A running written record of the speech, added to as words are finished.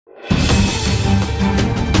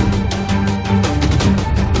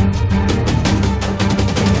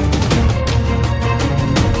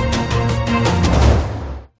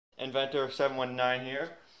Inventor719 here,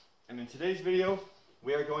 and in today's video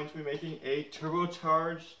we are going to be making a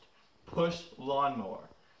turbocharged push lawnmower.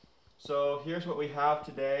 So here's what we have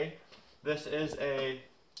today. This is a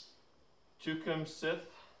Turbocharged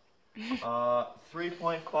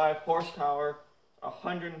 3.5 horsepower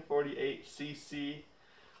 148cc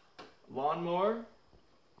lawnmower.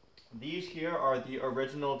 These here are the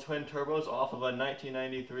original twin turbos off of a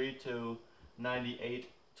 1993 to 98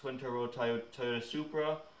 twin turbo Toyota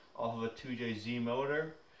Supra off of a 2JZ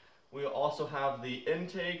motor. We also have the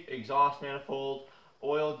intake, exhaust manifold,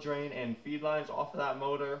 oil drain and feed lines off of that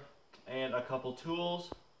motor, and a couple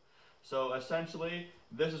tools. So essentially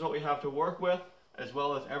this is what we have to work with, as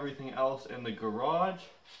well as everything else in the garage.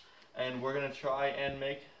 And we're going to try and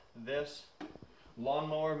make this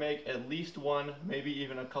lawnmower make at least one, maybe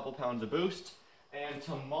even a couple pounds of boost. And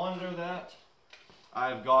to monitor that,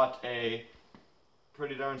 I've got a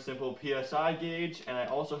pretty darn simple PSI gauge, and I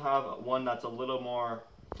also have one that's a little more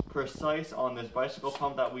precise on this bicycle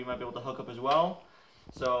pump that we might be able to hook up as well.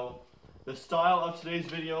 So the style of today's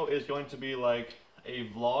video is going to be like a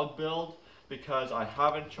vlog build, because I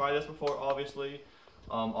haven't tried this before, obviously,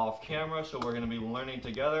 off camera, so we're going to be learning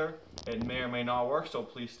together. It may or may not work, so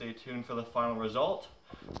please stay tuned for the final result.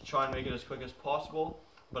 Try and make it as quick as possible,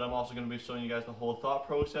 but I'm also going to be showing you guys the whole thought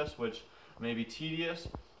process, which may be tedious,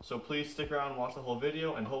 so please stick around and watch the whole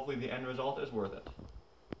video, and hopefully the end result is worth it.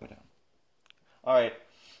 Alright,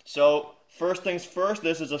 so first things first,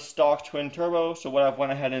 this is a stock twin turbo, so what I've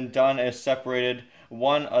went ahead and done is separated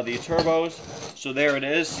one of the turbos. So there it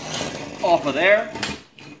is, off of there.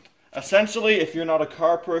 Essentially, if you're not a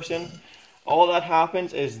car person, all that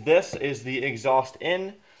happens is this is the exhaust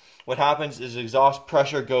in. What happens is exhaust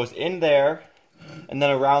pressure goes in there, and then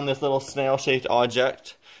around this little snail-shaped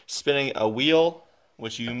object, spinning a wheel,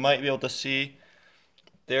 which you might be able to see.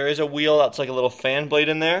 There is a wheel that's like a little fan blade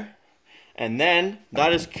in there. And then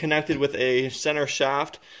that is connected with a center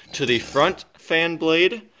shaft to the front fan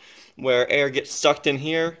blade, where air gets sucked in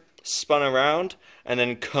here, spun around, and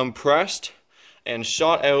then compressed and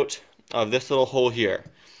shot out of this little hole here.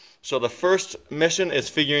 So the first mission is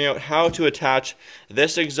figuring out how to attach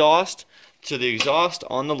this exhaust to the exhaust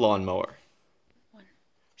on the lawnmower.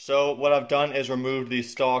 So what I've done is removed the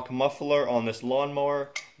stock muffler on this lawnmower.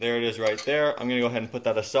 There it is right there. I'm going to go ahead and put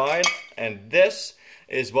that aside, and this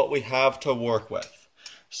is what we have to work with.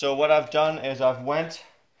 So what I've done is I've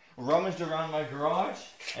rummaged around my garage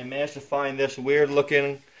and managed to find this weird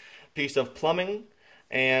looking piece of plumbing,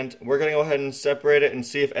 and we're going to go ahead and separate it and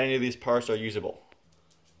see if any of these parts are usable.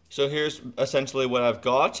 So here's essentially what I've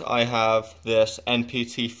got. I have this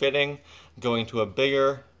NPT fitting going to a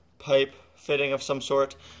bigger pipe fitting of some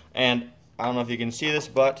sort, and I don't know if you can see this,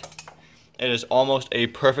 but it is almost a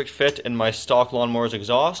perfect fit in my stock lawnmower's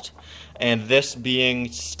exhaust. And this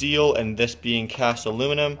being steel and this being cast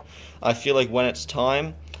aluminum, I feel like when it's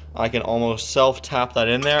time, I can almost self-tap that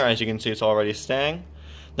in there. As you can see, it's already staying.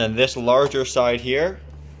 Then this larger side here,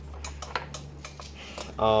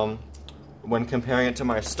 when comparing it to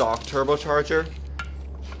my stock turbocharger,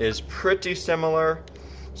 is pretty similar.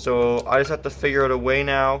 So I just have to figure out a way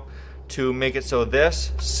now to make it so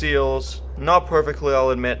this seals, not perfectly I'll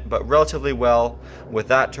admit, but relatively well with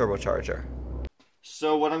that turbocharger.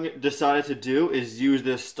 So what I'm decided to do is use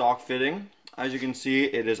this stock fitting. As you can see,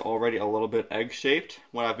 it is already a little bit egg-shaped.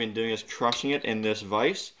 What I've been doing is crushing it in this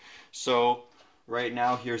vise. So right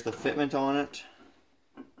now, here's the fitment on it.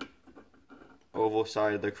 Oval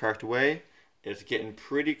side the correct way. It's getting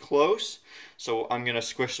pretty close. So I'm going to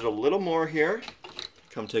squish it a little more here.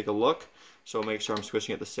 Come take a look. So make sure I'm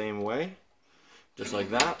squishing it the same way. Just like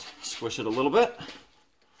that. Squish it a little bit.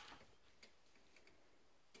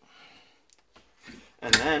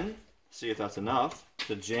 And then, see if that's enough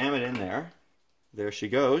to jam it in there. There she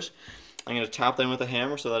goes. I'm going to tap that in with a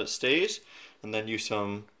hammer so that it stays, and then use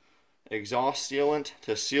some exhaust sealant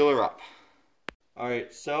to seal her up.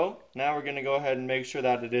 Alright, so now we're going to go ahead and make sure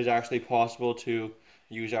that it is actually possible to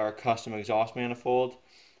use our custom exhaust manifold.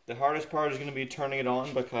 The hardest part is going to be turning it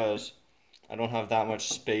on, because I don't have that much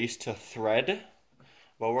space to thread,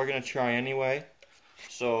 but we're going to try anyway.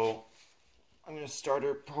 So I'm going to start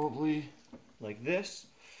her probably like this,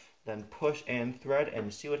 then push and thread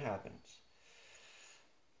and see what happens.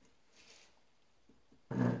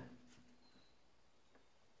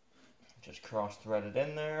 Just cross thread it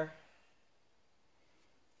in there.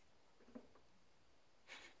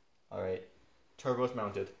 Alright, turbo is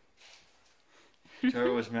mounted.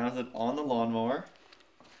 Turbo is mounted on the lawnmower.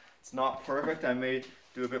 It's not perfect. I may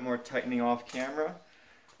do a bit more tightening off camera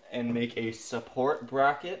and make a support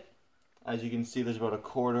bracket. As you can see, there's about a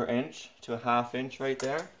 1/4 inch to a 1/2 inch right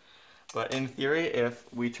there. But in theory, if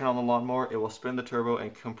we turn on the lawnmower, it will spin the turbo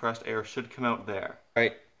and compressed air should come out there.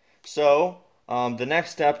 Alright, so the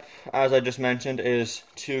next step, as I just mentioned, is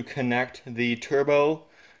to connect the turbo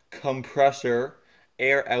compressor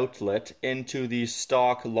air outlet into the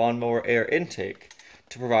stock lawnmower air intake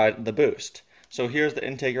to provide the boost. So here's the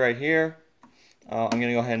intake right here. I'm going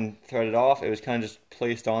to go ahead and thread it off. It was kind of just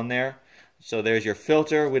placed on there. So there's your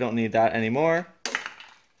filter. We don't need that anymore.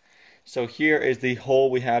 So here is the hole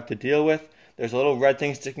we have to deal with. There's a little red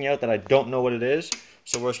thing sticking out that I don't know what it is.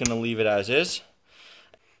 So we're just going to leave it as is.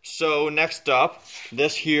 So next up,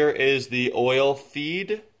 this here is the oil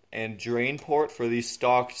feed and drain port for the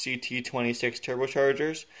stock CT26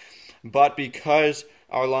 turbochargers. But because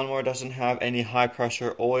our lawnmower doesn't have any high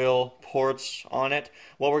pressure oil ports on it,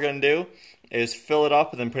 what we're going to do is fill it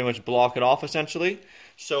up and then pretty much block it off essentially.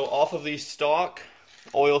 So off of the stock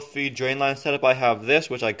oil feed drain line setup, I have this,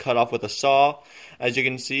 which I cut off with a saw. As you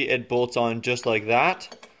can see, it bolts on just like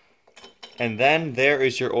that. And then there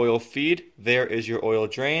is your oil feed, there is your oil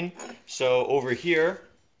drain. So over here,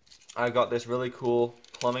 I've got this really cool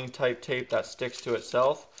plumbing type tape that sticks to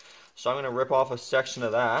itself. So I'm going to rip off a section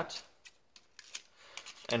of that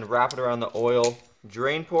and wrap it around the oil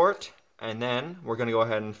drain port. And then we're going to go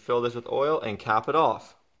ahead and fill this with oil and cap it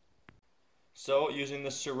off. So using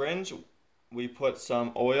the syringe, we put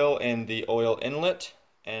some oil in the oil inlet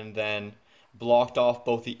and then blocked off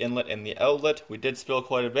both the inlet and the outlet. We did spill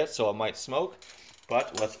quite a bit, so it might smoke,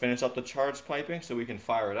 but let's finish up the charge piping so we can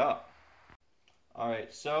fire it up.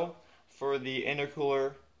 Alright, so for the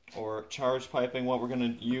intercooler or charge piping, what we're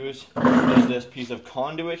going to use is this piece of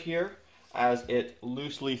conduit here, as it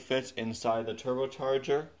loosely fits inside the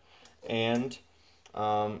turbocharger and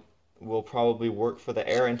will probably work for the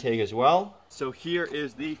air intake as well. So here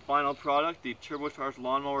is the final product. The turbocharged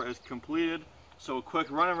lawnmower is completed. So a quick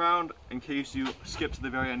run around in case you skip to the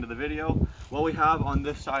very end of the video. What we have on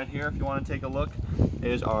this side here, if you want to take a look,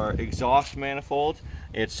 is our exhaust manifold.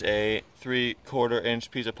 It's a 3/4 inch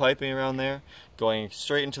piece of piping around there going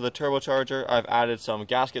straight into the turbocharger. I've added some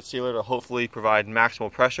gasket sealer to hopefully provide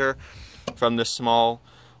maximal pressure from this small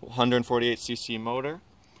 148cc motor.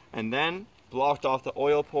 And then blocked off the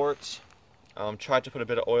oil ports. Tried to put a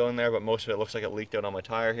bit of oil in there, but most of it looks like it leaked out on my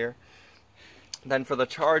tire here. Then for the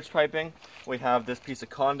charge piping, we have this piece of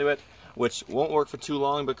conduit, which won't work for too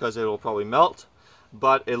long because it will probably melt,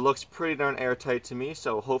 but it looks pretty darn airtight to me,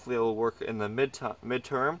 so hopefully it will work in the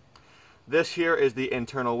midterm. This here is the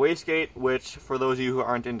internal wastegate, which for those of you who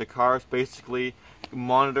aren't into cars, basically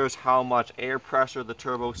monitors how much air pressure the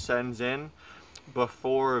turbo sends in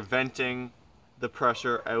before venting the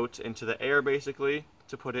pressure out into the air, basically,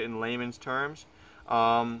 to put it in layman's terms.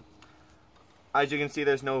 As you can see,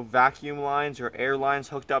 there's no vacuum lines or air lines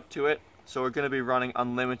hooked up to it, so we're going to be running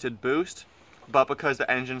unlimited boost. But because the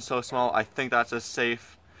engine's so small, I think that's a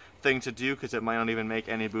safe thing to do because it might not even make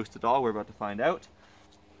any boost at all. We're about to find out.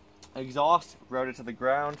 Exhaust routed to the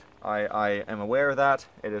ground. I am aware of that.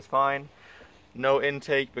 It is fine. No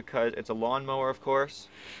intake because it's a lawnmower, of course.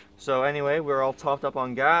 So anyway, we're all topped up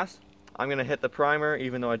on gas. I'm going to hit the primer,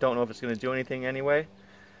 even though I don't know if it's going to do anything anyway.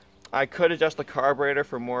 I could adjust the carburetor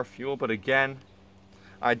for more fuel, but again,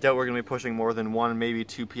 I doubt we're going to be pushing more than 1, maybe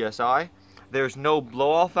 2 psi. There's no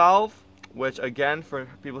blow-off valve, which again, for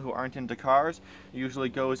people who aren't into cars, usually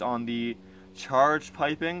goes on the charge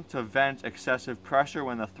piping to vent excessive pressure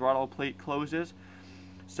when the throttle plate closes.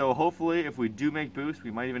 So hopefully, if we do make boost,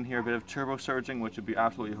 we might even hear a bit of turbo surging, which would be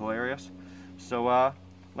absolutely hilarious. So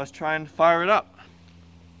let's try and fire it up.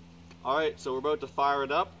 Alright, so we're about to fire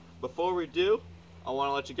it up. Before we do, I want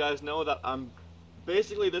to let you guys know that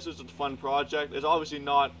basically this is a fun project. It's obviously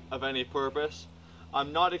not of any purpose.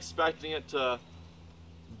 I'm not expecting it to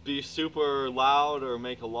be super loud or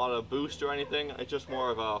make a lot of boost or anything. It's just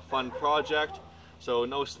more of a fun project. So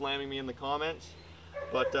no slamming me in the comments.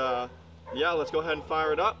 But yeah, let's go ahead and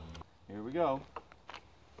fire it up. Here we go.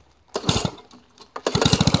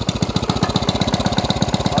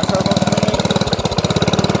 Our turbo's spinning.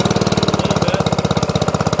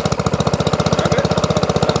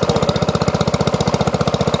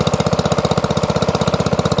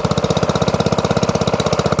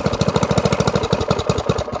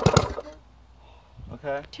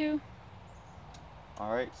 Okay. 2.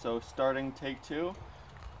 Alright, so starting take 2.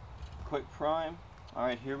 Quick prime.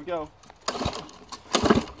 Alright, here we go.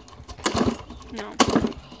 No.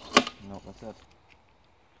 No, that's it.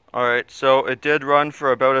 Alright, so it did run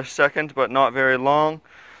for about a second, but not very long.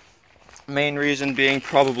 Main reason being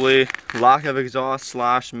probably lack of exhaust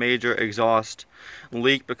 / major exhaust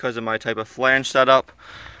leak because of my type of flange setup.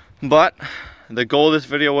 But the goal of this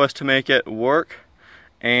video was to make it work,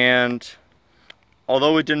 and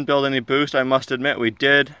although we didn't build any boost, I must admit we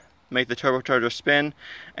did make the turbocharger spin,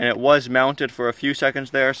 and it was mounted for a few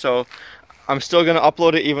seconds there. So I'm still going to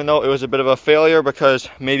upload it even though it was a bit of a failure, because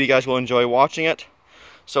maybe you guys will enjoy watching it.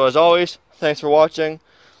 So as always, thanks for watching,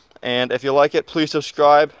 and if you like it, please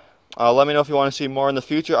subscribe. Let me know if you want to see more in the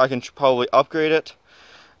future. I can probably upgrade it.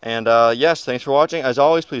 And yes, thanks for watching. As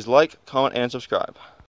always, please like, comment, and subscribe.